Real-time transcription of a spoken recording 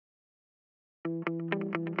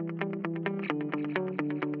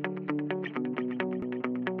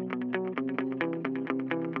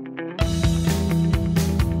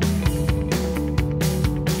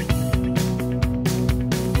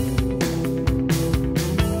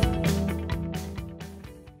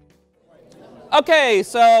Okay,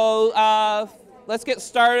 so let's get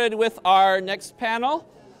started with our next panel.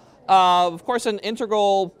 Of course, an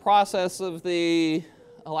integral process of the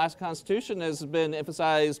Alaska Constitution has been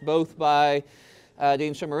emphasized both by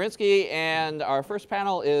Dean Chemerinsky, and our first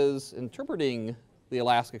panel is interpreting the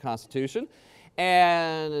Alaska Constitution.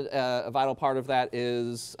 And a vital part of that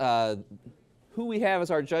is who we have as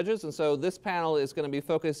our judges, and so this panel is going to be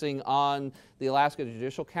focusing on the Alaska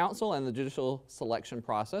Judicial Council and the judicial selection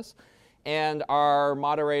process. And our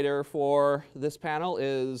moderator for this panel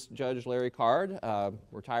is Judge Larry Card,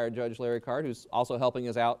 retired Judge Larry Card, who's also helping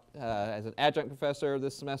us out as an adjunct professor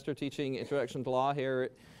this semester teaching Introduction to Law here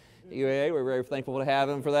at UAA. We're very thankful to have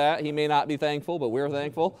him for that. He may not be thankful, but we're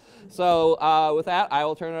thankful. So with that, I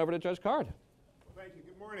will turn it over to Judge Card. Thank you.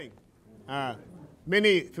 Good morning.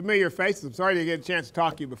 Many familiar faces. I'm sorry to get a chance to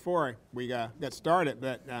talk to you before we got started,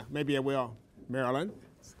 but maybe I will. Marilyn,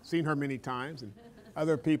 seen her many times, and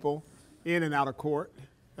other people in and out of court.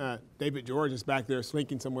 David George is back there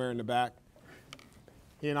slinking somewhere in the back.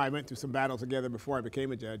 He and I went through some battles together before I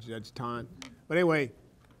became a judge, Judge Ton. But anyway,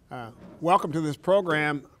 welcome to this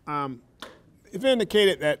program. It's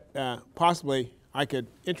indicated that possibly I could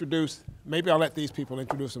introduce, maybe I'll let these people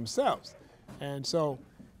introduce themselves. And so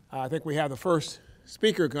I think we have the first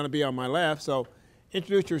speaker going to be on my left. So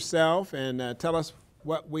introduce yourself and tell us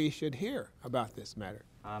what we should hear about this matter.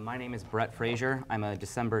 My name is Brett Frazier. I'm a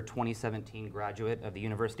December 2017 graduate of the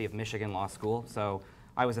University of Michigan Law School. So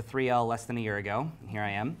I was a 3L less than a year ago, and here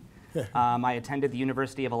I am. I attended the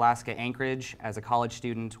University of Alaska Anchorage as a college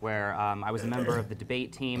student where I was a member of the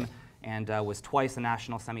debate team and was twice a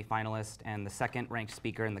national semifinalist and the second ranked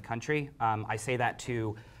speaker in the country. I say that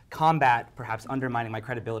to combat perhaps undermining my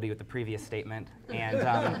credibility with the previous statement. And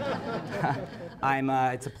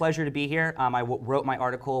it's a pleasure to be here. I wrote my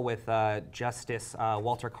article with Justice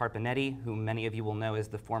Walter Carpinetti, who many of you will know is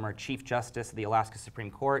the former Chief Justice of the Alaska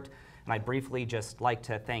Supreme Court. And I'd briefly just like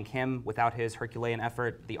to thank him. Without his Herculean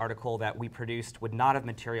effort, the article that we produced would not have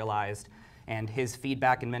materialized. And his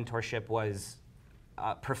feedback and mentorship was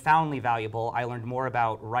profoundly valuable. I learned more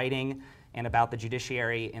about writing and about the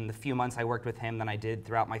judiciary in the few months I worked with him than I did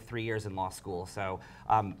throughout my 3 years in law school. So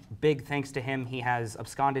big thanks to him. He has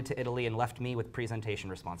absconded to Italy and left me with presentation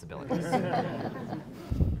responsibilities.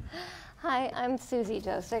 Hi, I'm Susie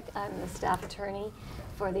Dosik. I'm the staff attorney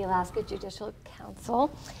for the Alaska Judicial Council.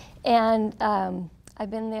 And I've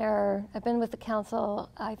been with the council,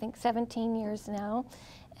 I think 17 years now,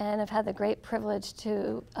 and I've had the great privilege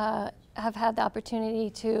to have had the opportunity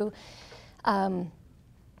to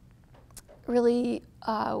really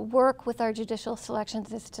work with our judicial selection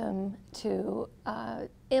system to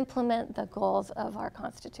implement the goals of our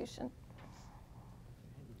Constitution.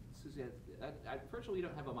 Susie, unfortunately, you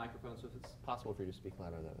don't have a microphone, so if it's possible for you to speak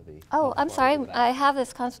louder, that would be. Oh, I'm sorry. I have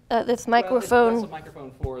this this microphone. Well, it's a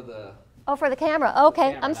microphone for the. Oh, for the camera.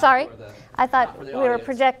 Okay, camera, I'm sorry. I thought we were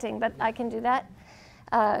projecting, but I can do that.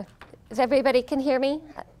 Does everybody can hear me?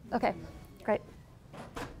 Okay, great.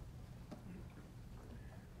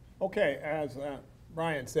 Okay, as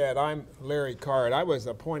Brian said, I'm Larry Card. I was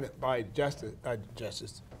appointed by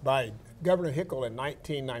by Governor Hickel in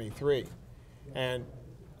 1993, and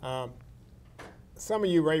some of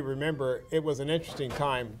you may remember it was an interesting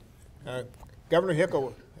time. Governor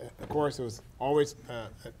Hickel, of course, was always a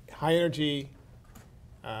high energy,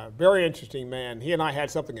 very interesting man. He and I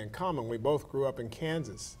had something in common. We both grew up in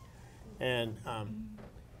Kansas, and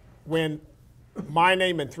when my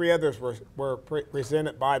name and three others were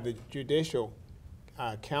presented by the Judicial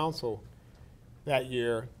Council that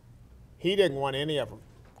year, he didn't want any of them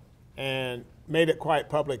and made it quite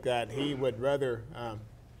public that he would rather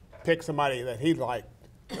pick somebody that he liked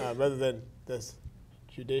rather than this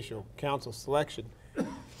Judicial Council selection.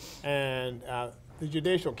 And the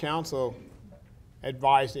Judicial Council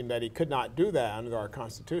advised him that he could not do that under our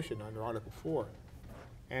Constitution, under Article 4.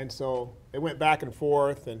 And so they went back and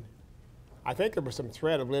forth, and I think there was some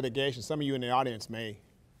threat of litigation. Some of you in the audience may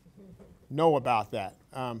know about that.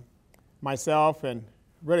 Myself and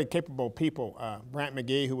really capable people, Brant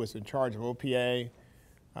McGee, who was in charge of OPA,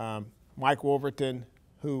 Mike Wolverton,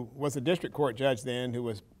 who was a district court judge then, who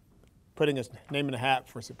was putting his name in the hat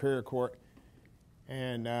for Superior Court,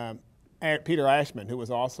 and Peter Ashman, who was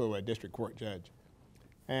also a district court judge.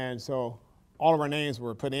 And so all of our names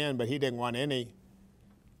were put in, but he didn't want any.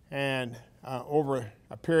 And over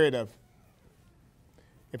a period of,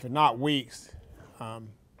 if not weeks, at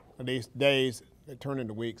least days that turned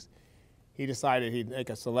into weeks, he decided he'd make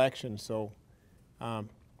a selection. So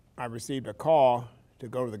I received a call to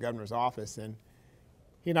go to the governor's office, and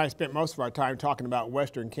he and I spent most of our time talking about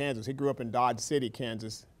western Kansas. He grew up in Dodge City,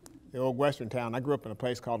 Kansas, the old western town. I grew up in a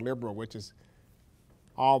place called Liberal, which is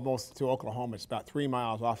almost to Oklahoma. It's about 3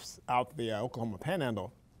 miles out the Oklahoma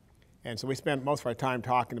Panhandle. And so we spent most of our time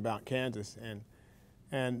talking about Kansas,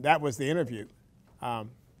 and that was the interview.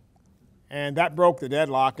 And that broke the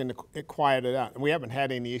deadlock, and it quieted out. And we haven't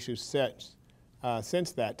had any issues since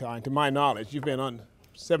that time, to my knowledge. You've been on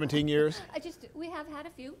 17 years? We have had a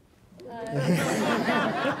few.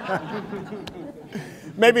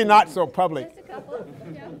 Maybe not so public. Just a couple,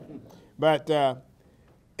 yeah. But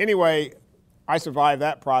anyway, I survived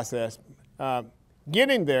that process.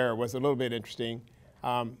 Getting there was a little bit interesting.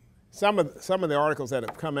 Some of the articles that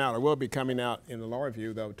have come out, or will be coming out in the law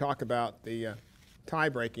review, though, talk about the tie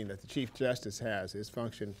breaking that the Chief Justice has. His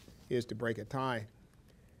function is to break a tie.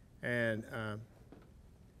 And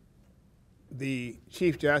the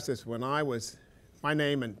Chief Justice, when my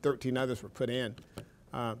name and 13 others were put in,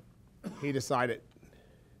 he decided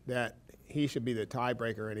that he should be the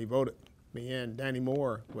tiebreaker, and he voted me in. Danny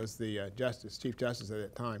Moore was the Chief Justice at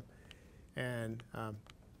that time. And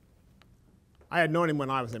I had known him when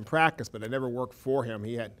I was in practice, but I never worked for him.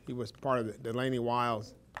 He was part of the Delaney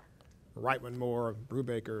Wiles, Reitman Moore,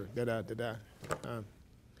 Brubaker,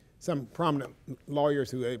 some prominent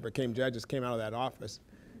lawyers who became judges came out of that office.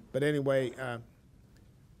 But anyway,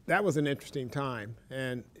 that was an interesting time,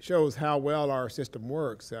 and shows how well our system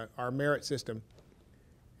works. Our merit system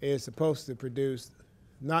is supposed to produce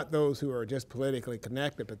not those who are just politically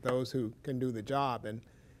connected, but those who can do the job.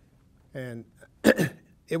 And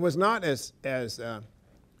it was not as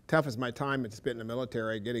tough as my time had spent in the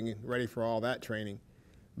military, getting ready for all that training,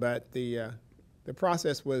 but the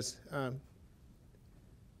process was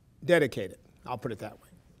dedicated. I'll put it that way,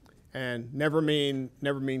 and never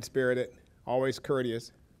mean-spirited, always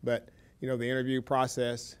courteous. But the interview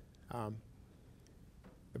process,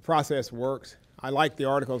 the process works. I like the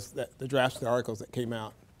articles, the drafts of the articles that came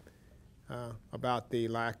out about the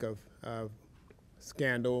lack of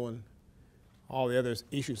scandal and all the other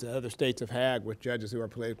issues that other states have had with judges who are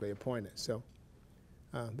politically appointed. So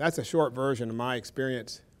that's a short version of my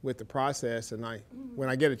experience with the process, and when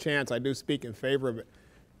I get a chance, I do speak in favor of it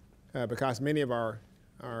because many of our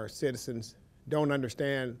citizens don't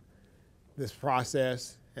understand this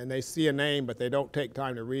process, and they see a name, but they don't take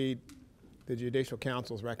time to read the Judicial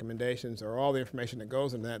Council's recommendations or all the information that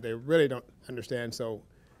goes in that. They really don't understand. So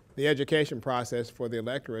the education process for the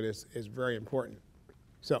electorate is very important.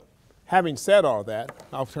 So having said all that,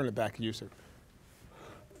 I'll turn it back to you, sir.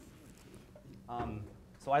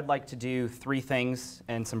 So I'd like to do 3 things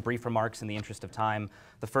and some brief remarks in the interest of time.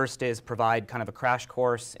 The first is provide kind of a crash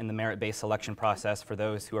course in the merit-based selection process for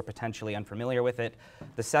those who are potentially unfamiliar with it.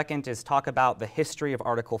 The second is talk about the history of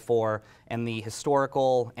Article 4 and the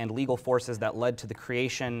historical and legal forces that led to the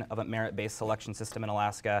creation of a merit-based selection system in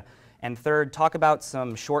Alaska. And third, talk about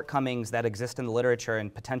some shortcomings that exist in the literature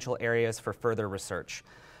and potential areas for further research.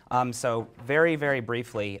 So very, very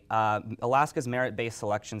briefly, Alaska's merit-based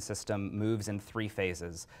selection system moves in 3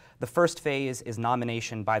 phases. The first phase is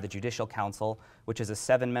nomination by the Judicial Council, which is a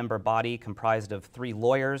 7-member body comprised of 3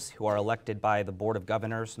 lawyers who are elected by the Board of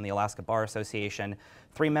Governors from the Alaska Bar Association,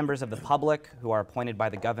 3 members of the public who are appointed by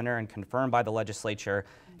the governor and confirmed by the legislature,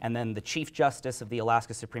 and then the Chief Justice of the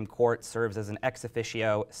Alaska Supreme Court serves as an ex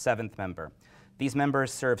officio 7th member. These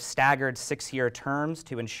members serve staggered 6-year terms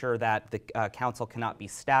to ensure that the council cannot be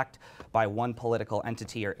stacked by one political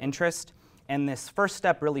entity or interest. And this first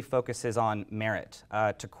step really focuses on merit.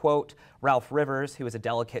 To quote Ralph Rivers, who is a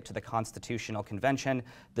delegate to the Constitutional Convention,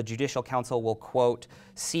 the Judicial Council will, quote,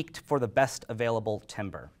 seek for the best available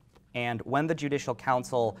timber. And when the Judicial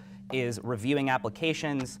Council is reviewing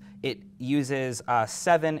applications, it uses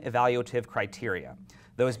 7 evaluative criteria,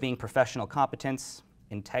 those being professional competence,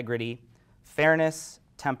 integrity, fairness,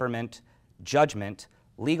 temperament, judgment,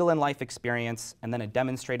 legal and life experience, and then a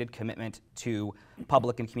demonstrated commitment to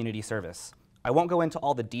public and community service. I won't go into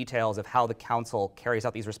all the details of how the council carries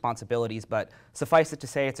out these responsibilities, but suffice it to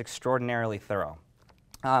say it's extraordinarily thorough.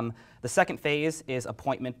 The second phase is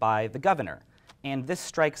appointment by the governor. And this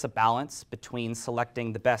strikes a balance between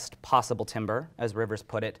selecting the best possible timber, as Rivers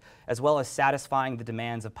put it, as well as satisfying the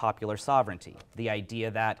demands of popular sovereignty, the idea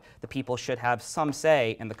that the people should have some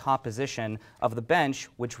say in the composition of the bench,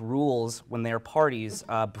 which rules when they are parties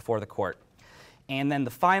before the court. And then the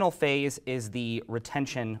final phase is the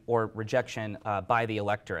retention or rejection by the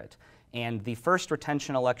electorate. And the first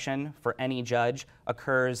retention election for any judge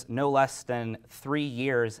occurs no less than 3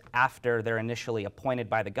 years after they're initially appointed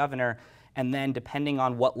by the governor. And then depending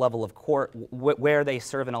on what level of court, where they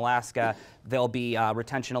serve in Alaska, there'll be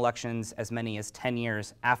retention elections as many as 10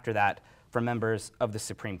 years after that for members of the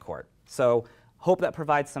Supreme Court. So hope that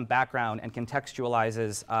provides some background and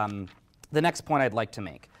contextualizes the next point I'd like to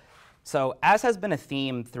make. So as has been a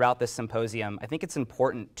theme throughout this symposium, I think it's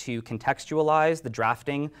important to contextualize the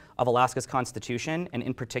drafting of Alaska's Constitution, and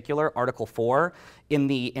in particular Article 4,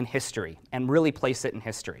 in history, and really place it in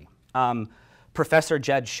history. Professor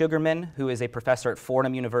Jed Sugarman, who is a professor at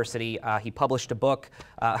Fordham University, he published a book,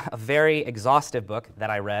 a very exhaustive book that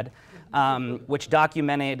I read, which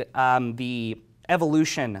documented the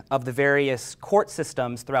evolution of the various court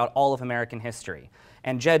systems throughout all of American history.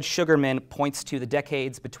 And Jed Sugarman points to the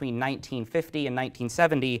decades between 1950 and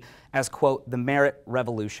 1970 as, quote, the merit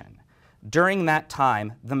revolution. During that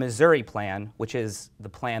time, the Missouri Plan, which is the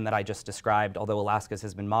plan that I just described, although Alaska's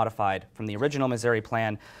has been modified from the original Missouri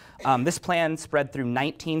Plan, this plan spread through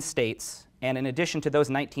 19 states, and in addition to those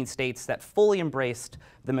 19 states that fully embraced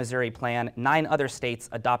the Missouri Plan, 9 other states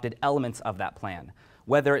adopted elements of that plan,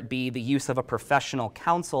 whether it be the use of a professional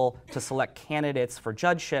council to select candidates for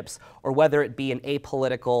judgeships, or whether it be an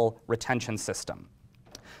apolitical retention system.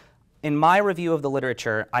 In my review of the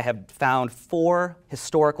literature, I have found 4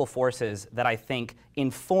 historical forces that I think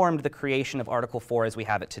informed the creation of Article 4 as we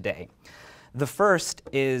have it today. The first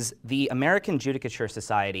is the American Judicature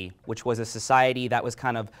Society, which was a society that was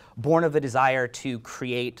kind of born of a desire to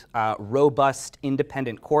create robust,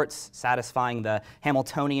 independent courts, satisfying the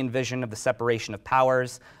Hamiltonian vision of the separation of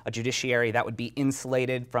powers, a judiciary that would be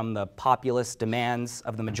insulated from the populist demands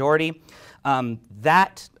of the majority.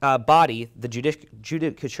 That body, the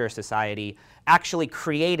Judicature Society, actually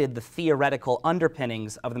created the theoretical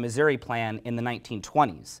underpinnings of the Missouri Plan in the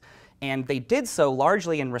 1920s. And they did so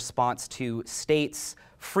largely in response to states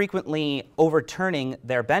frequently overturning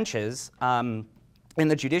their benches in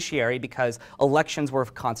the judiciary because elections were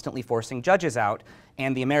constantly forcing judges out.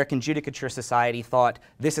 And the American Judicature Society thought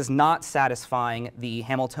this is not satisfying the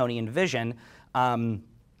Hamiltonian vision of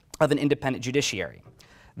an independent judiciary.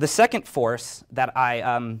 The second force that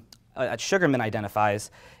Sugarman identifies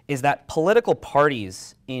is that political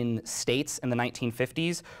parties in states in the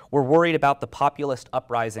 1950s were worried about the populist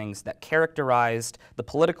uprisings that characterized the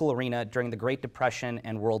political arena during the Great Depression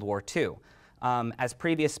and World War II. As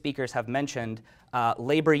previous speakers have mentioned,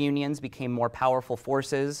 labor unions became more powerful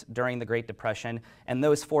forces during the Great Depression, and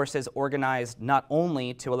those forces organized not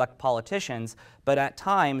only to elect politicians, but at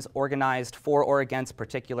times organized for or against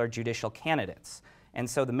particular judicial candidates. And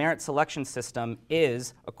so the merit selection system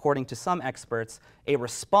is, according to some experts, a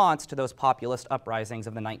response to those populist uprisings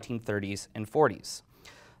of the 1930s and 40s.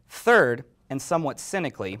 Third, and somewhat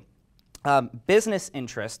cynically, business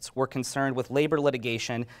interests were concerned with labor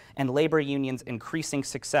litigation and labor unions' increasing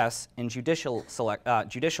success in judicial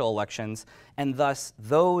elections, and thus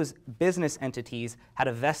those business entities had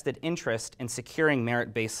a vested interest in securing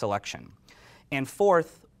merit-based selection. And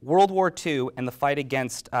fourth, World War II and the fight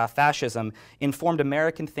against fascism informed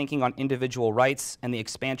American thinking on individual rights and the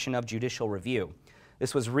expansion of judicial review.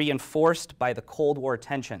 This was reinforced by the Cold War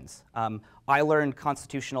tensions. I learned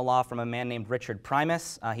constitutional law from a man named Richard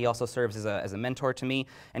Primus. He also serves as a mentor to me,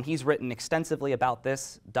 and he's written extensively about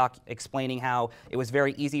this, explaining how it was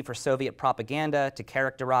very easy for Soviet propaganda to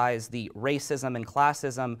characterize the racism and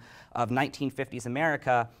classism of 1950s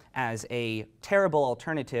America as a terrible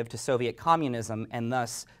alternative to Soviet communism, and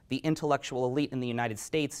thus the intellectual elite in the United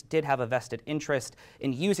States did have a vested interest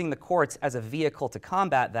in using the courts as a vehicle to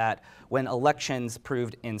combat that when elections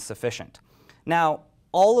proved insufficient. Now,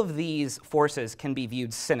 all of these forces can be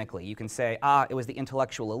viewed cynically. You can say, it was the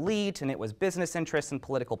intellectual elite and it was business interests and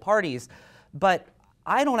political parties, but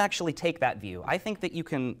I don't actually take that view. I think that you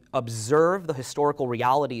can observe the historical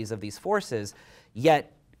realities of these forces,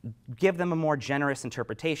 yet give them a more generous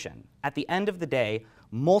interpretation. At the end of the day,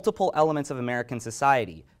 multiple elements of American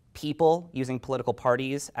society, people using political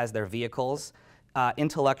parties as their vehicles,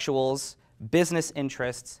 intellectuals, business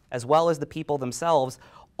interests, as well as the people themselves,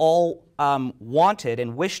 all wanted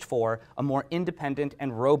and wished for a more independent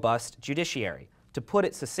and robust judiciary. To put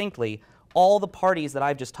it succinctly, all the parties that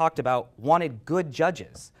I've just talked about wanted good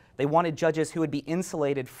judges. They wanted judges who would be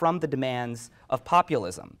insulated from the demands of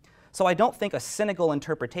populism. So I don't think a cynical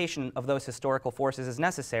interpretation of those historical forces is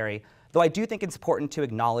necessary, though I do think it's important to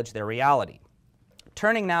acknowledge their reality.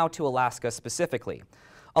 Turning now to Alaska specifically.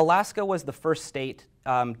 Alaska was the first state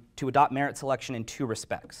to adopt merit selection in 2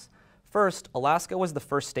 respects. First, Alaska was the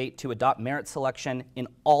first state to adopt merit selection in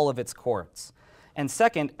all of its courts. And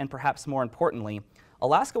second, and perhaps more importantly,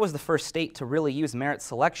 Alaska was the first state to really use merit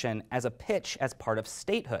selection as a pitch as part of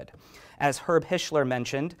statehood. As Herb Hischler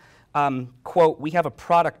mentioned, quote, "We have a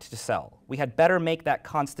product to sell. We had better make that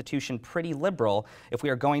Constitution pretty liberal if we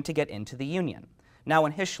are going to get into the Union." Now,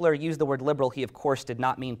 when Hischler used the word liberal, he of course did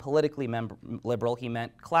not mean politically liberal, he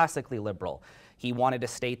meant classically liberal. He wanted to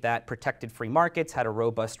state that protected free markets had a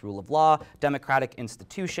robust rule of law, democratic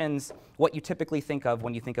institutions, what you typically think of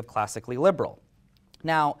when you think of classically liberal.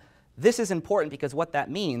 Now, this is important because what that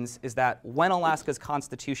means is that when Alaska's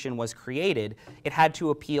Constitution was created, it had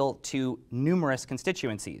to appeal to numerous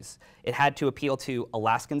constituencies. It had to appeal to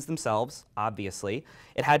Alaskans themselves, obviously.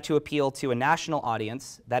 It had to appeal to a national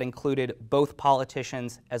audience that included both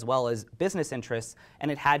politicians as well as business interests, and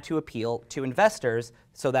it had to appeal to investors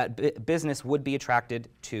so that business would be attracted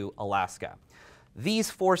to Alaska.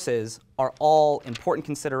 These forces are all important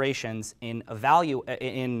considerations in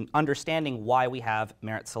understanding why we have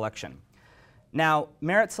merit selection. Now,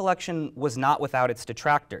 merit selection was not without its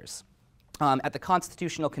detractors. At the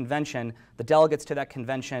Constitutional Convention, the delegates to that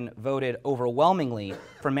convention voted overwhelmingly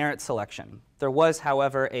for merit selection. There was,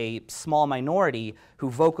 however, a small minority who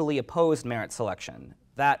vocally opposed merit selection.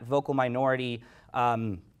 That vocal minority,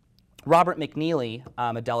 Robert McNeely,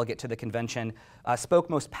 a delegate to the convention, spoke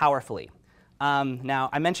most powerfully. Now,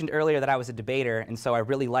 I mentioned earlier that I was a debater, and so I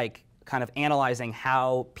really like kind of analyzing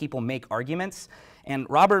how people make arguments. And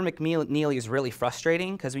Robert McNeely is really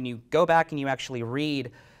frustrating because when you go back and you actually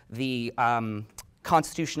read the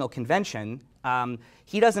Constitutional Convention,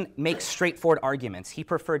 he doesn't make straightforward arguments. He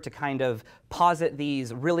preferred to kind of posit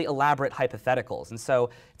these really elaborate hypotheticals. And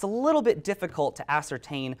so it's a little bit difficult to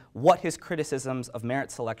ascertain what his criticisms of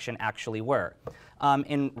merit selection actually were.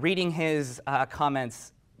 In reading his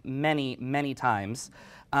comments many times,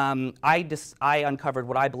 I uncovered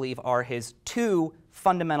what I believe are his two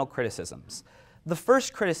fundamental criticisms. The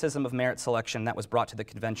first criticism of merit selection that was brought to the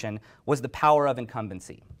convention was the power of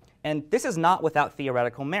incumbency. And this is not without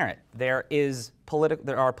theoretical merit. There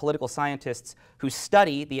are political scientists who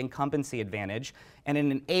study the incumbency advantage, and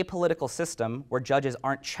in an apolitical system where judges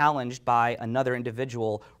aren't challenged by another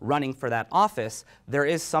individual running for that office, there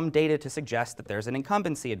is some data to suggest that there's an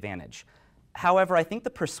incumbency advantage. However, I think the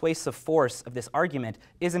persuasive force of this argument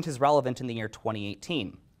isn't as relevant in the year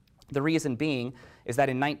 2018. The reason being is that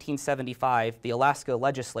in 1975, the Alaska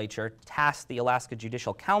legislature tasked the Alaska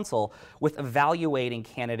Judicial Council with evaluating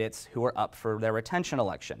candidates who were up for their retention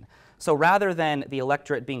election. So rather than the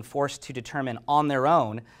electorate being forced to determine on their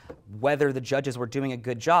own whether the judges were doing a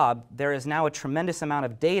good job, there is now a tremendous amount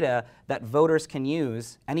of data that voters can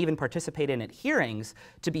use and even participate in at hearings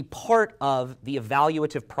to be part of the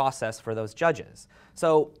evaluative process for those judges.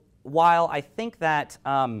 So while I think that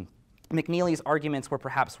McNeely's arguments were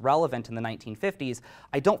perhaps relevant in the 1950s,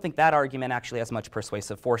 I don't think that argument actually has much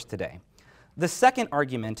persuasive force today. The second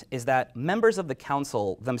argument is that members of the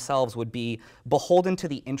council themselves would be beholden to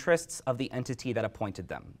the interests of the entity that appointed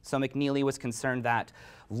them. So McNeely was concerned that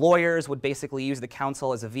lawyers would basically use the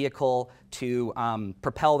council as a vehicle to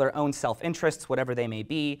propel their own self-interests, whatever they may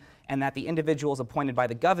be, and that the individuals appointed by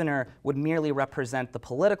the governor would merely represent the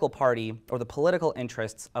political party or the political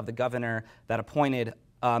interests of the governor that appointed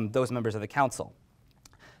those members of the council.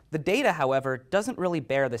 The data, however, doesn't really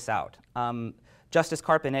bear this out. Justice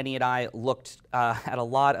Carpenetti and I looked at a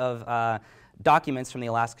lot of documents from the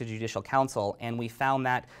Alaska Judicial Council, and we found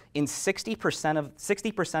that in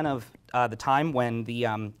 60% of the time when the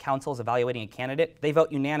council is evaluating a candidate, they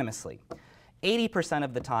vote unanimously. 80%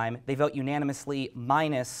 of the time, they vote unanimously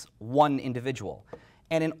minus one individual.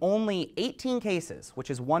 And in only 18 cases, which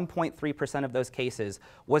is 1.3% of those cases,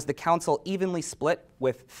 was the council evenly split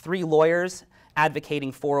with 3 lawyers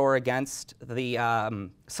advocating for or against the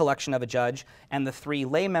selection of a judge, and the 3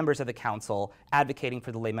 lay members of the council advocating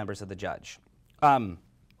for the lay members of the judge.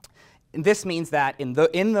 This means that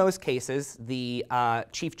in those cases, the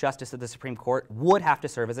Chief Justice of the Supreme Court would have to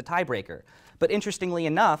serve as a tiebreaker. But interestingly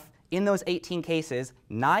enough, in those 18 cases,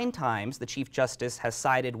 9 times the Chief Justice has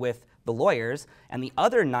sided with the lawyers, and the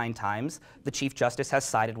other 9 times the Chief Justice has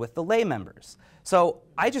sided with the lay members. So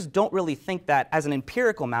I just don't really think that, as an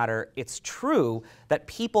empirical matter, it's true that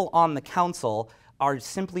people on the council are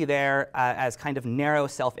simply there as kind of narrow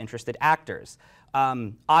self-interested actors.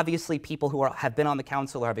 Obviously, people who have been on the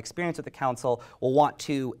council or have experience with the council will want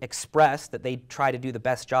to express that they try to do the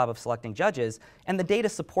best job of selecting judges, and the data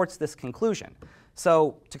supports this conclusion.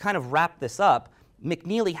 So to kind of wrap this up,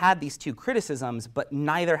 McNeely had these 2 criticisms, but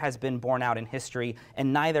neither has been borne out in history,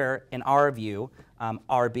 and neither, in our view,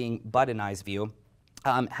 our being Bud and I's view,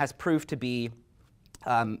 has proved to be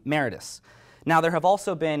meritorious. Now, there have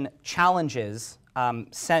also been challenges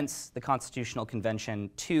since the Constitutional Convention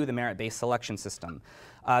to the merit-based selection system.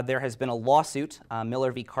 There has been a lawsuit,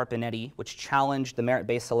 Miller v. Carpinetti, which challenged the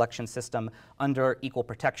merit-based selection system under equal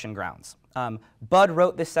protection grounds. Bud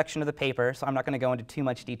wrote this section of the paper, so I'm not going to go into too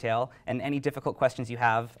much detail, and any difficult questions you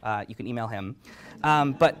have, you can email him.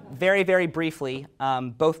 But very, very briefly,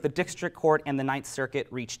 both the District Court and the Ninth Circuit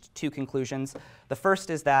reached two conclusions. The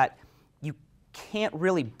first is that you can't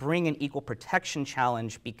really bring an equal protection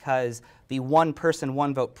challenge because the one person,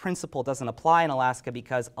 one vote principle doesn't apply in Alaska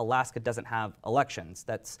because Alaska doesn't have elections.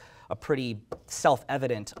 That's a pretty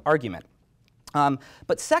self-evident argument.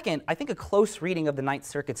 But second, I think a close reading of the Ninth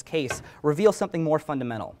Circuit's case reveals something more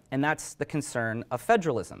fundamental, and that's the concern of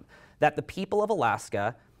federalism, that the people of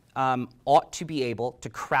Alaska ought to be able to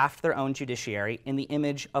craft their own judiciary in the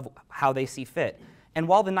image of how they see fit. And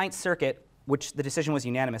while the Ninth Circuit, which the decision was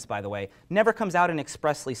unanimous, by the way, never comes out and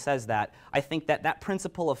expressly says that, I think that that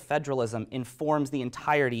principle of federalism informs the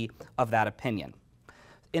entirety of that opinion.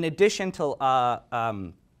 In addition to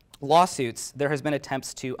lawsuits, there has been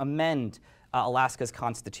attempts to amend Alaska's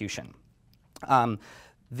constitution.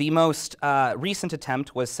 The most recent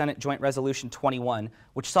attempt was Senate Joint Resolution 21,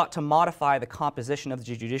 which sought to modify the composition of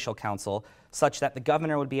the Judicial Council such that the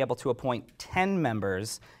governor would be able to appoint 10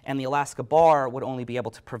 members and the Alaska Bar would only be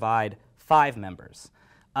able to provide 5 members.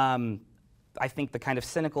 I think the kind of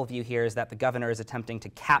cynical view here is that the governor is attempting to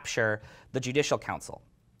capture the Judicial Council.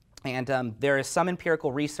 And there is some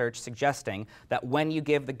empirical research suggesting that when you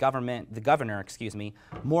give the governor,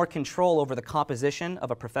 more control over the composition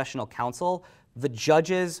of a professional council, the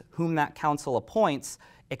judges whom that council appoints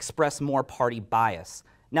express more party bias.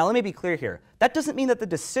 Now, let me be clear here. That doesn't mean that the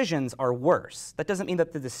decisions are worse. That doesn't mean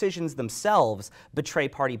that the decisions themselves betray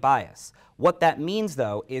party bias. What that means,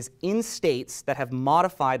 though, is in states that have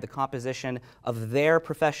modified the composition of their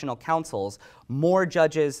professional councils, more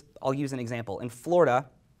judges, I'll use an example. In Florida,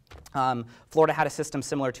 Florida had a system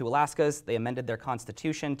similar to Alaska's. They amended their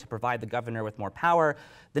constitution to provide the governor with more power.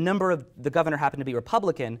 The governor happened to be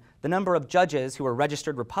Republican. The number of judges who were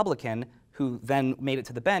registered Republican who then made it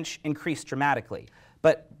to the bench increased dramatically.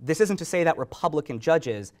 But this isn't to say that Republican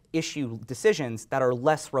judges issue decisions that are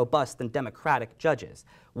less robust than Democratic judges.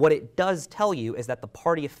 What it does tell you is that the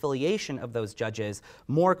party affiliation of those judges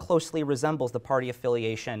more closely resembles the party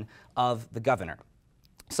affiliation of the governor.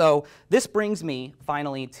 So this brings me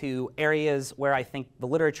finally to areas where I think the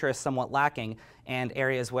literature is somewhat lacking and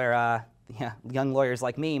areas where young lawyers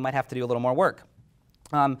like me might have to do a little more work.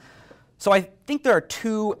 So I think there are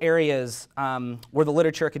two areas where the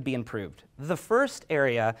literature could be improved. The first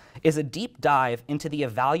area is a deep dive into the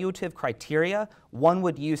evaluative criteria one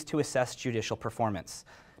would use to assess judicial performance.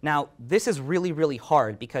 Now, this is really, really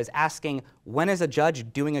hard because asking when is a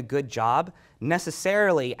judge doing a good job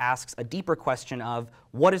necessarily asks a deeper question of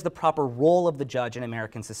what is the proper role of the judge in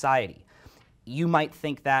American society. You might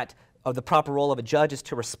think that the proper role of a judge is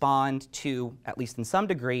to respond to, at least in some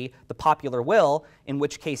degree, the popular will, in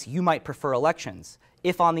which case you might prefer elections.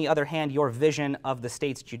 If, on the other hand, your vision of the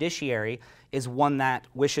state's judiciary is one that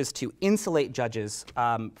wishes to insulate judges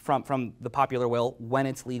from the popular will when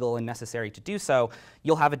it's legal and necessary to do so,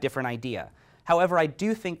 you'll have a different idea. However, I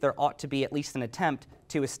do think there ought to be at least an attempt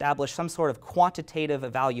to establish some sort of quantitative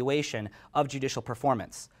evaluation of judicial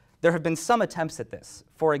performance. There have been some attempts at this.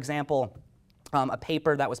 For example, a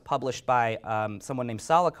paper that was published by someone named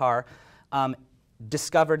Salakar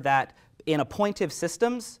discovered that in appointive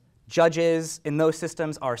systems, judges in those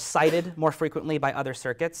systems are cited more frequently by other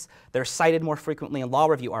circuits. They're cited more frequently in law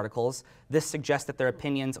review articles. This suggests that their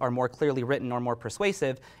opinions are more clearly written or more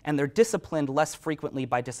persuasive, and they're disciplined less frequently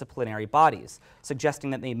by disciplinary bodies,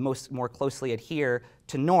 suggesting that they more closely adhere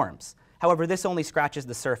to norms. However, this only scratches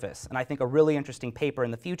the surface, and I think a really interesting paper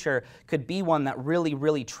in the future could be one that really,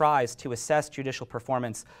 really tries to assess judicial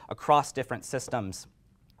performance across different systems.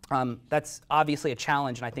 That's obviously a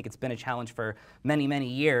challenge, and I think it's been a challenge for many, many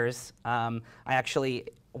years. One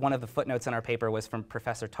of the footnotes in our paper was from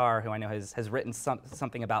Professor Tarr, who I know has written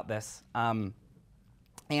something about this.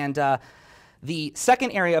 The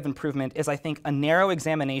second area of improvement is, I think, a narrow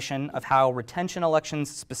examination of how retention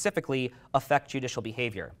elections specifically affect judicial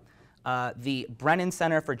behavior. The Brennan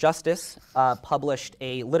Center for Justice published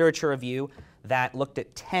a literature review that looked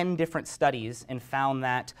at 10 different studies and found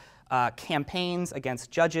that campaigns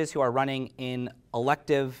against judges who are running in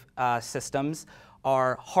elective systems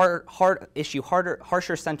are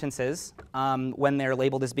harsher sentences when they're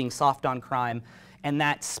labeled as being soft on crime, and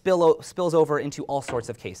that spills over into all sorts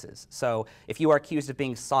of cases. So if you are accused of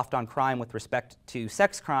being soft on crime with respect to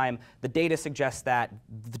sex crime, the data suggests that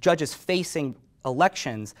the judges facing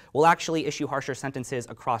elections will actually issue harsher sentences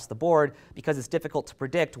across the board because it's difficult to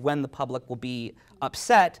predict when the public will be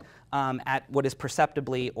upset at what is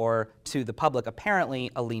perceptibly, or to the public apparently,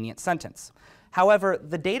 a lenient sentence. However,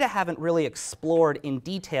 the data haven't really explored in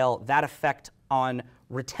detail that effect on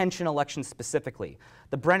retention elections specifically.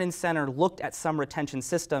 The Brennan Center looked at some retention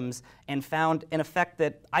systems and found an effect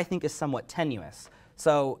that I think is somewhat tenuous.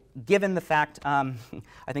 So given the fact, I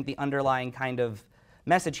think the underlying kind of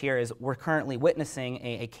message here is we're currently witnessing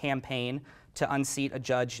a campaign to unseat a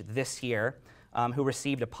judge this year who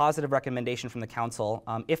received a positive recommendation from the council.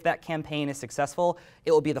 If that campaign is successful,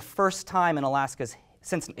 it will be the first time in Alaska's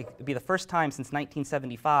since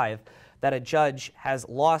 1975 that a judge has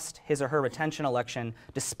lost his or her retention election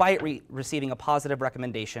despite receiving a positive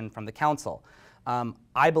recommendation from the council.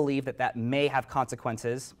 I believe that that may have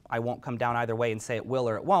consequences. I won't come down either way and say it will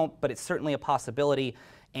or it won't, but it's certainly a possibility,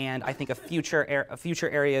 and I think future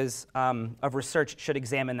areas of research should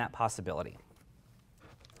examine that possibility.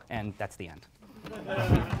 And that's the end.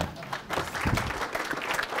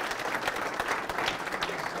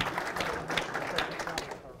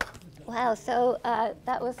 Wow, so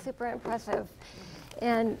that was super impressive.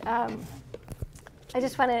 And I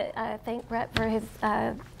just want to thank Brett for his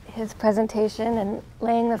presentation and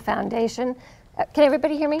laying the foundation. Can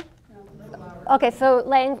everybody hear me? Okay, so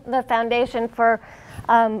laying the foundation for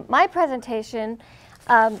my presentation.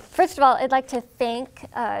 First of all, I'd like to thank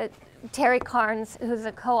Terry Carns, who's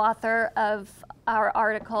a co-author of our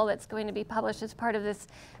article that's going to be published as part of this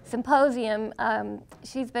symposium.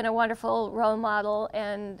 She's been a wonderful role model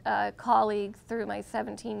and colleague through my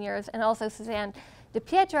 17 years, and also Suzanne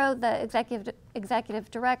DiPietro, the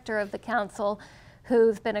executive director of the council,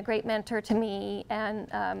 who's been a great mentor to me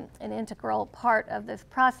and an integral part of this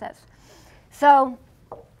process. So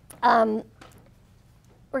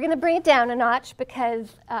we're going to bring it down a notch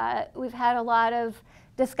because we've had a lot of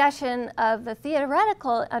discussion of the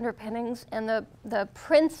theoretical underpinnings and the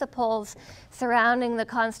principles surrounding the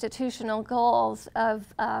constitutional goals of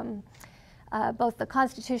both the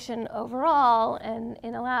Constitution overall and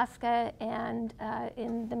in Alaska and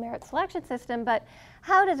in the merit selection system. But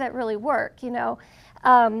how does it really work? You know,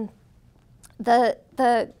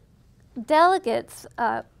 the delegates,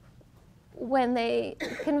 when they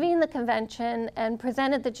convened the convention and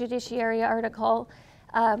presented the judiciary article,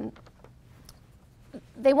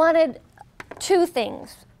 they wanted two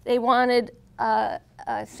things. They wanted a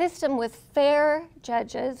system with fair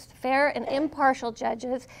judges, fair and impartial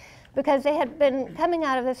judges, because they had been coming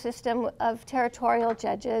out of a system of territorial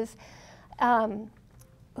judges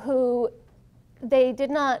who they did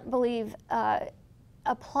not believe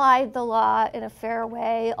applied the law in a fair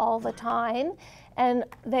way all the time. And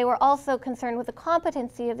they were also concerned with the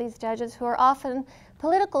competency of these judges, who are often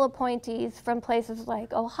political appointees from places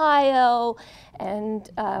like Ohio and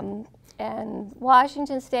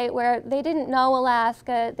Washington State, where they didn't know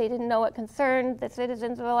Alaska, they didn't know what concerned the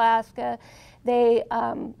citizens of Alaska. They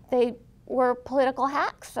were political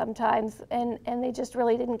hacks sometimes, and they just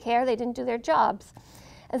really didn't care. They didn't do their jobs.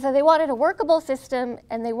 And so they wanted a workable system,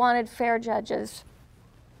 and they wanted fair judges.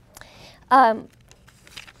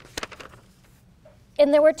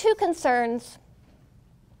 And there were two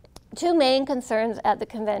main concerns at the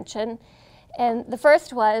convention. And the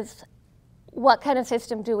first was, what kind of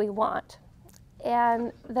system do we want?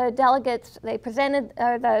 And the delegates, they presented,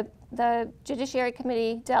 or the Judiciary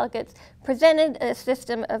Committee delegates presented a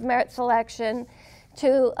system of merit selection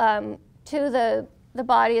to the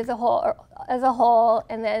body as a whole,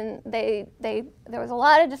 and then there was a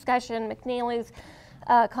lot of discussion. McNeely's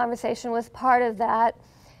conversation was part of that.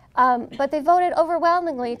 But they voted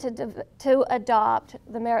overwhelmingly to adopt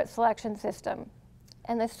the merit selection system.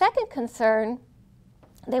 And the second concern,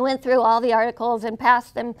 they went through all the articles and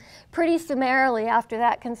passed them pretty summarily after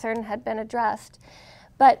that concern had been addressed.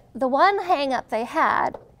 But the one hang-up they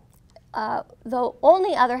had, the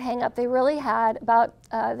only other hang-up they really had about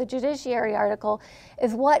the judiciary article,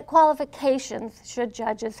 is what qualifications should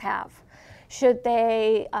judges have? Should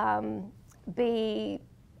they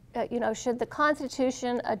should the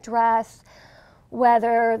Constitution address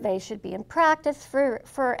whether they should be in practice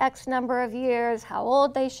for X number of years, how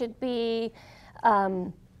old they should be,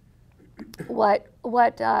 what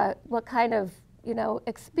kind of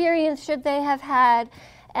experience should they have had?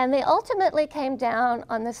 And they ultimately came down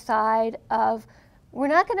on the side of, we're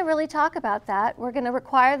not going to really talk about that. We're going to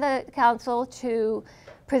require the council to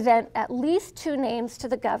present at least 2 names to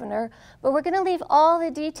the governor, but we're going to leave all the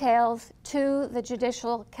details to the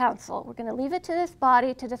Judicial Council. We're going to leave it to this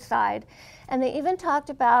body to decide. And they even talked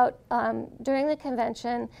about, during the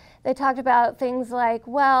convention, they talked about things like,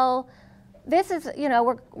 well, this is,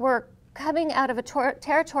 we're coming out of a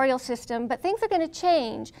territorial system, but things are going to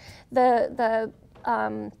change. The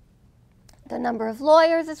number of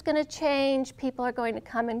lawyers is going to change. People are going to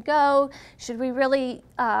come and go. Should we really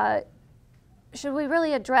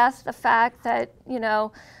address the fact that, you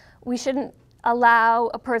know, we shouldn't allow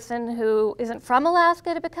a person who isn't from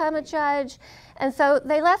Alaska to become a judge? And so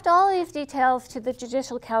they left all these details to the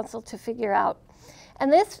Judicial Council to figure out.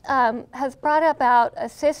 And this has brought about a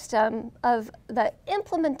system of the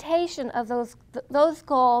implementation of those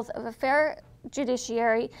goals of a fair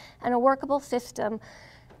judiciary and a workable system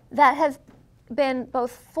that has been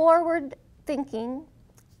both forward-thinking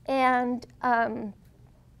and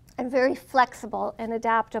very flexible and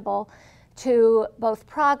adaptable to both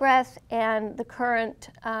progress and the current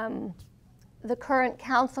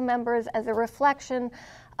council members as a reflection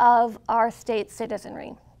of our state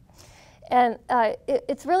citizenry. And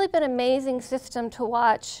it's really been an amazing system to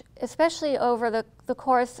watch, especially over the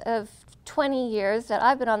course of 20 years that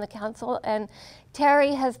I've been on the council, and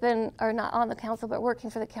Terry has been, or not on the council, but working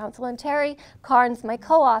for the council. And Terry Carns, my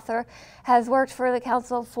co-author, has worked for the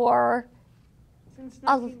council for since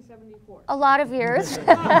 1974. A lot of years.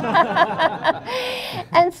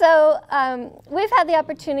 And so we've had the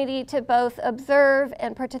opportunity to both observe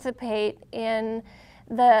and participate in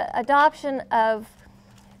the adoption of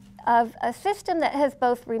a system that has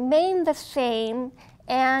both remained the same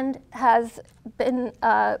and has been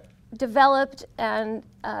developed and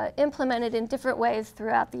implemented in different ways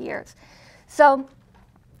throughout the years. So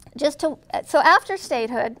after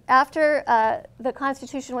statehood, after the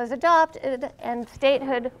Constitution was adopted and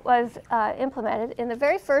statehood was implemented, in the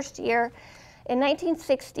very first year, in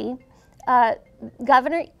 1960,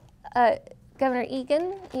 Governor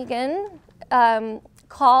Egan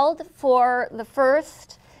called for the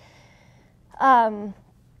first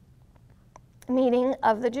meeting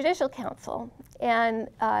of the Judicial Council, and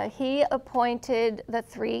he appointed the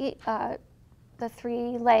three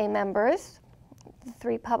lay members, the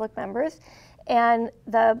three public members, and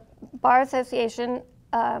the Bar Association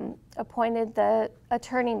appointed the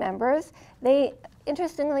attorney members.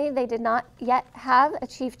 Interestingly, they did not yet have a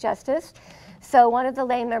Chief Justice, so one of the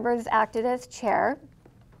lay members acted as chair.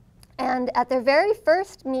 And at their very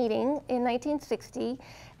first meeting in 1960,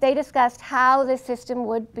 they discussed how the system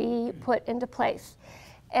would be put into place.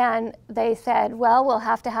 And they said, well, we'll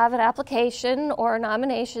have to have an application or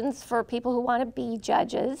nominations for people who want to be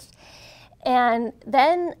judges. And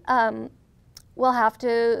then we'll have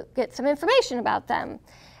to get some information about them.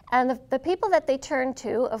 And the people that they turned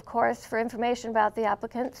to, of course, for information about the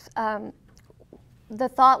applicants, the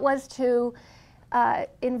thought was to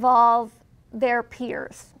involve their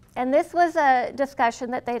peers. And this was a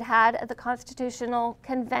discussion that they'd had at the Constitutional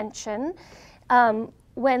Convention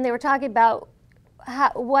when they were talking about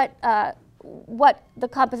what the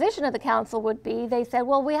composition of the council would be. They said,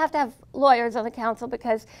 well, we have to have lawyers on the council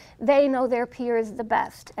because they know their peers the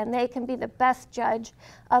best, and they can be the best judge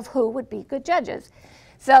of who would be good judges.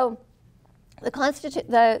 So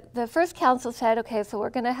the first council said, okay, so we're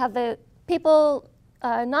going to have the people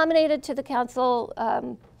nominated to the council,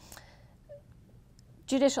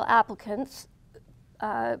 judicial applicants.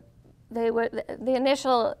 The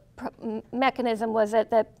initial mechanism was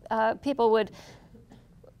that people would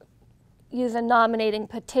use a nominating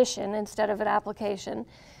petition instead of an application.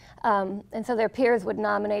 And so their peers would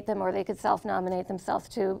nominate them, or they could self-nominate themselves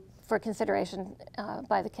for consideration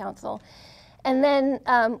by the council. And then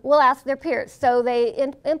we'll ask their peers. So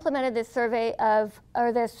they implemented this survey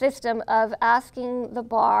or this system of asking the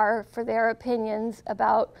bar for their opinions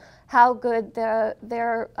about how good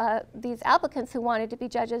these applicants who wanted to be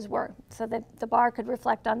judges were, so that the bar could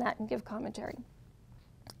reflect on that and give commentary.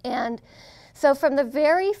 And so from the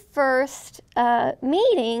very first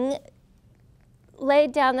meeting,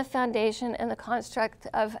 laid down the foundation and the construct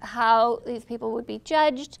of how these people would be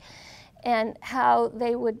judged and how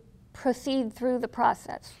they would proceed through the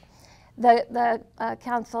process. The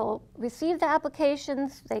council received the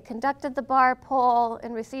applications, they conducted the bar poll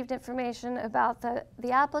and received information about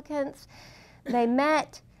the applicants. They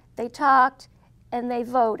met, they talked, and they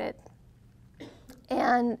voted.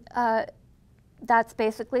 And that's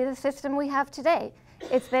basically the system we have today.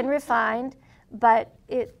 It's been refined, but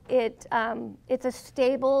it's a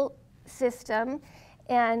stable system,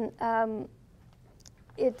 and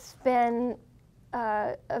it's been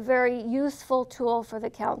a very useful tool for the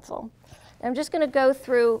council. I'm just going to go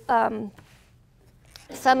through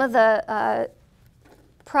some of the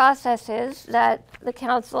processes that the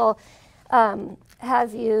council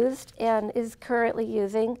has used and is currently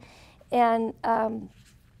using, and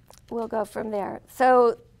we'll go from there.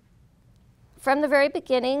 So from the very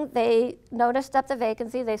beginning, they noticed up the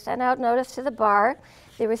vacancy. They sent out notice to the bar.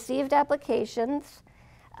 They received applications.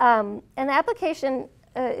 And the application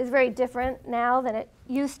is very different now than it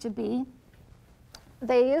used to be.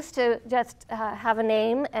 They used to just have a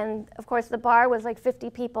name, and of course the bar was like 50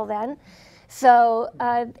 people then. So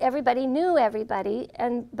everybody knew everybody,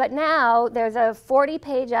 but now there's a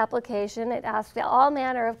 40-page application. It asks all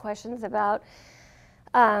manner of questions about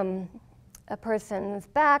a person's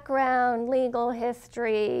background, legal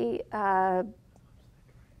history,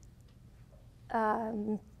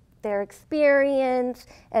 their experience.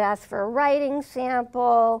 It asks for a writing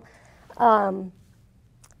sample,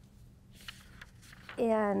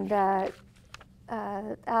 and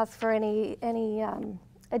asks for any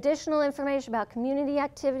additional information about community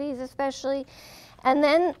activities, especially. And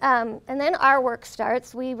then our work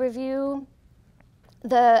starts. We review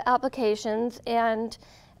the applications, and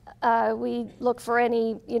we look for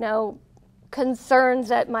any, concerns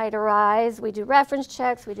that might arise. We do reference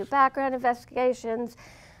checks. We do background investigations.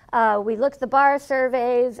 We look at the bar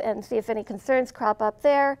surveys and see if any concerns crop up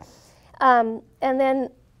there. And then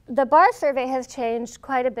the bar survey has changed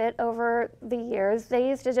quite a bit over the years. They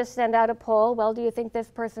used to just send out a poll. Well, do you think this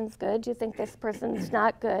person's good? Do you think this person's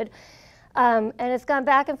not good? And it's gone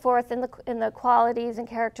back and forth in the qualities and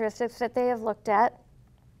characteristics that they have looked at.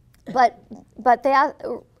 But they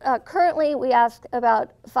currently we ask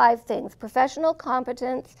about 5 things: professional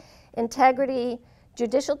competence, integrity,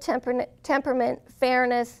 judicial temperament,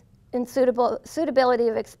 fairness, and suitability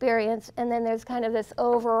of experience. And then there's kind of this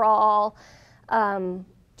overall,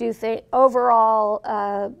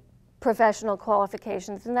 professional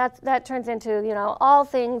qualifications, and that turns into all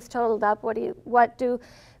things totaled up. What do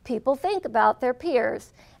people think about their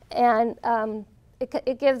peers? And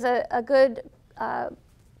it gives a good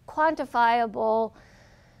quantifiable,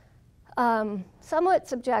 somewhat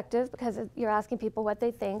subjective, because you're asking people what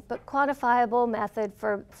they think, but quantifiable method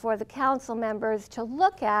for the council members to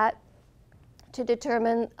look at to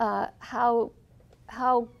determine how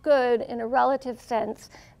good, in a relative sense,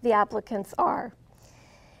 the applicants are.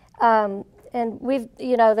 And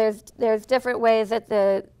there's different ways that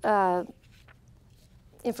the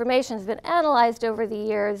information has been analyzed over the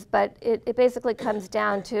years, but it basically comes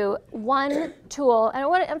down to one tool. And I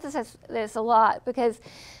want to emphasize this a lot, because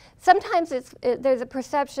sometimes there's a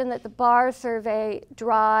perception that the bar survey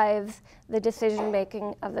drives the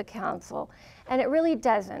decision-making of the council, and it really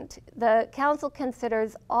doesn't. The council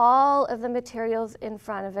considers all of the materials in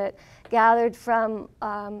front of it, gathered from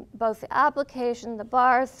both the application, the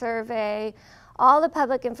bar survey, all the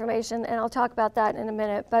public information, and I'll talk about that in a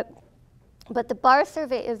minute. But the bar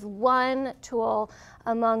survey is one tool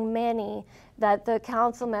among many that the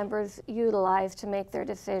council members utilize to make their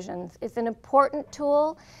decisions. It's an important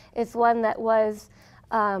tool. It's one that was,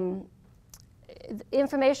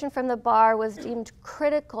 information from the bar was deemed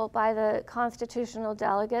critical by the constitutional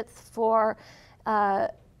delegates for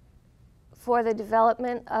the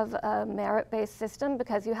development of a merit-based system,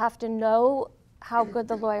 because you have to know how good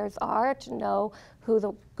the lawyers are to know who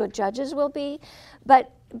the good judges will be.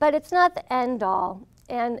 But it's not the end all.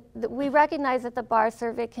 And we recognize that the bar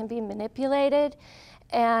survey can be manipulated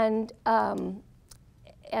and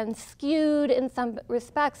skewed in some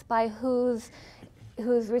respects by who's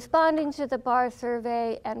responding to the bar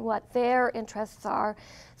survey and what their interests are.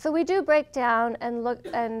 So we do break down and look,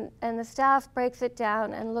 and the staff breaks it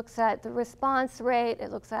down and looks at the response rate. It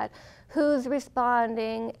looks at who's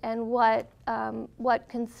responding and what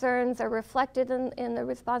concerns are reflected in the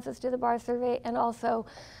responses to the bar survey, and also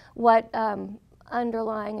what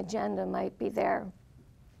underlying agenda might be there.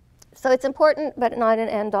 So it's important, but not an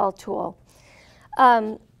end-all tool.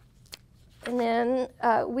 And then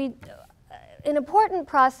an important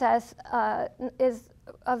process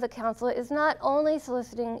of the council is not only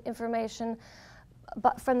soliciting information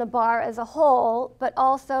from the bar as a whole, but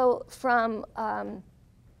also from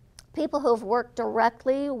people who have worked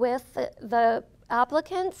directly with the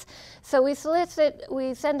applicants. So we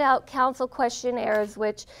send out council questionnaires,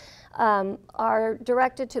 which are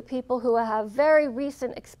directed to people who have very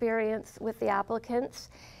recent experience with the applicants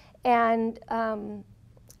and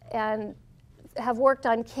have worked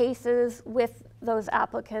on cases with those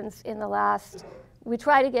applicants in the last. We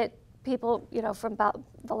try to get people, from about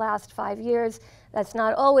the last 5 years. That's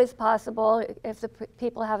not always possible if the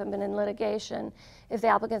people haven't been in litigation, if the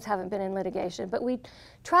applicants haven't been in litigation. But we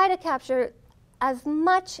try to capture as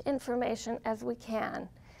much information as we can,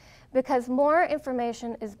 because more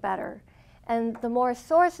information is better, and the more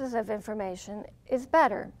sources of information is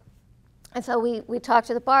better. And so we talk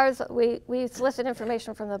to the bars, we solicit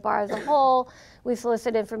information from the bar as a whole, we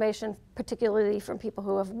solicit information particularly from people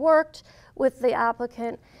who have worked with the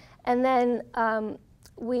applicant, and then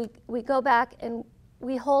we go back and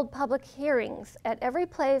we hold public hearings at every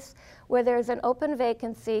place where there's an open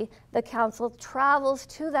vacancy. The council travels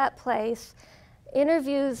to that place,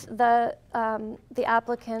 interviews the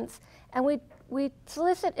applicants, and we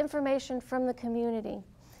solicit information from the community,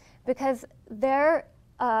 because their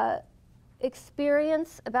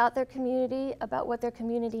experience about their community, about what their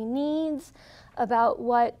community needs, about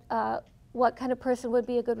what kind of person would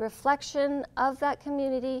be a good reflection of that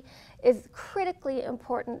community is critically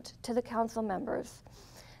important to the council members.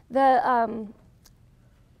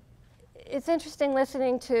 It's interesting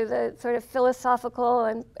listening to the sort of philosophical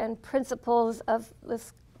and principles of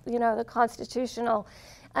this, the constitutional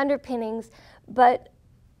underpinnings, but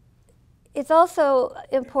it's also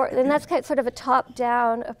important, and that's kind of sort of a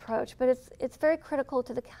top-down approach, but it's very critical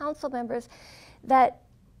to the council members that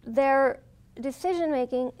their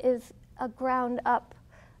decision-making is a ground-up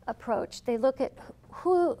approach. They look at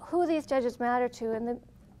who these judges matter to, and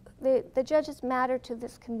the judges matter to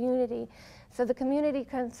this community, so the community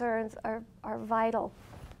concerns are vital.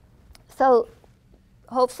 So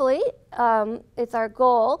hopefully, it's our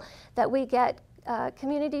goal that we get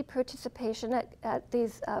community participation at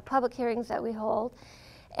these public hearings that we hold.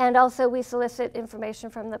 And also we solicit information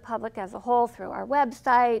from the public as a whole through our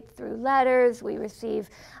website, through letters.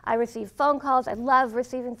 I receive phone calls. I love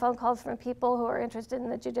receiving phone calls from people who are interested in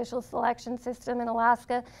the judicial selection system in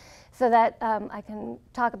Alaska, so that I can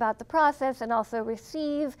talk about the process and also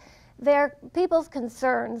receive people's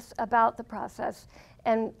concerns about the process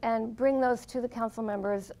and bring those to the council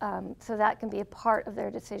members, so that can be a part of their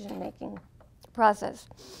decision-making process.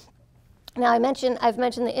 Now, I've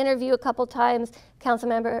mentioned the interview a couple times. Council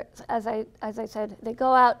members, as I said, they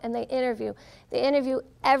go out and they interview. They interview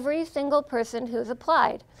every single person who's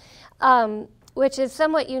applied, which is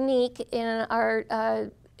somewhat unique in our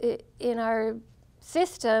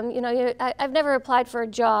system. I've never applied for a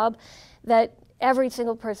job that every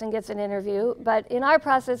single person gets an interview, but in our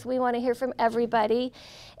process, we want to hear from everybody.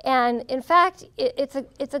 And in fact,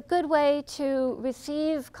 it's a good way to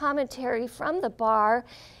receive commentary from the bar.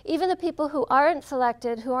 Even the people who aren't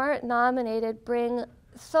selected, who aren't nominated, bring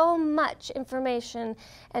so much information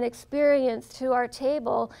and experience to our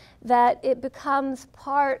table that it becomes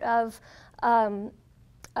part of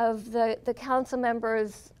the council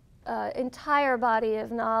members' entire body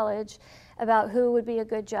of knowledge about who would be a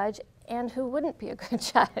good judge and who wouldn't be a good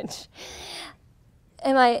judge.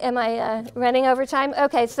 Am I running over time?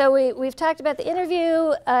 Okay, so we've talked about the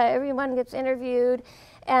interview. Everyone gets interviewed,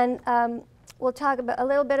 and we'll talk a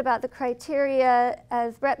little bit about the criteria.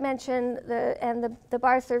 As Brett mentioned, the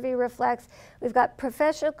bar survey reflects, we've got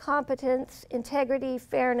professional competence, integrity,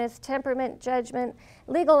 fairness, temperament, judgment,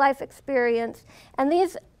 legal life experience, and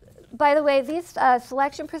these. By the way, these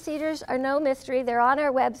selection procedures are no mystery. They're on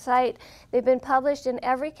our website. They've been published in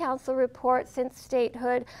every council report since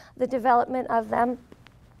statehood, the development of them.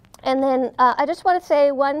 And then I just want to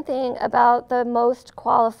say one thing about the most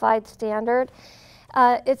qualified standard.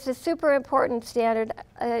 It's a super important standard.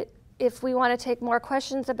 If we want to take more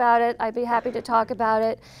questions about it, I'd be happy to talk about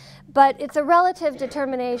it. But it's a relative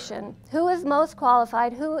determination. Who is most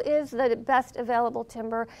qualified, who is the best available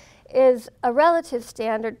timber, is a relative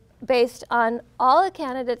standard based on all the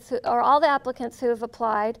candidates or all the applicants who have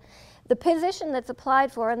applied, the position that's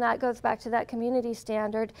applied for, and that goes back to that community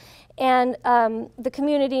standard, and the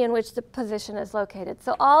community in which the position is located.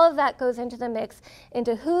 So all of that goes into the mix,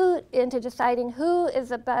 into deciding who is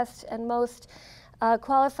the best and most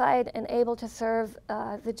qualified and able to serve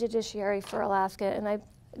the judiciary for Alaska. And I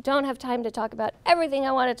don't have time to talk about everything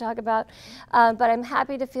I want to talk about, but I'm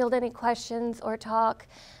happy to field any questions or talk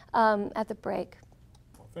at the break.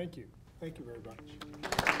 Well, thank you. Thank you very much.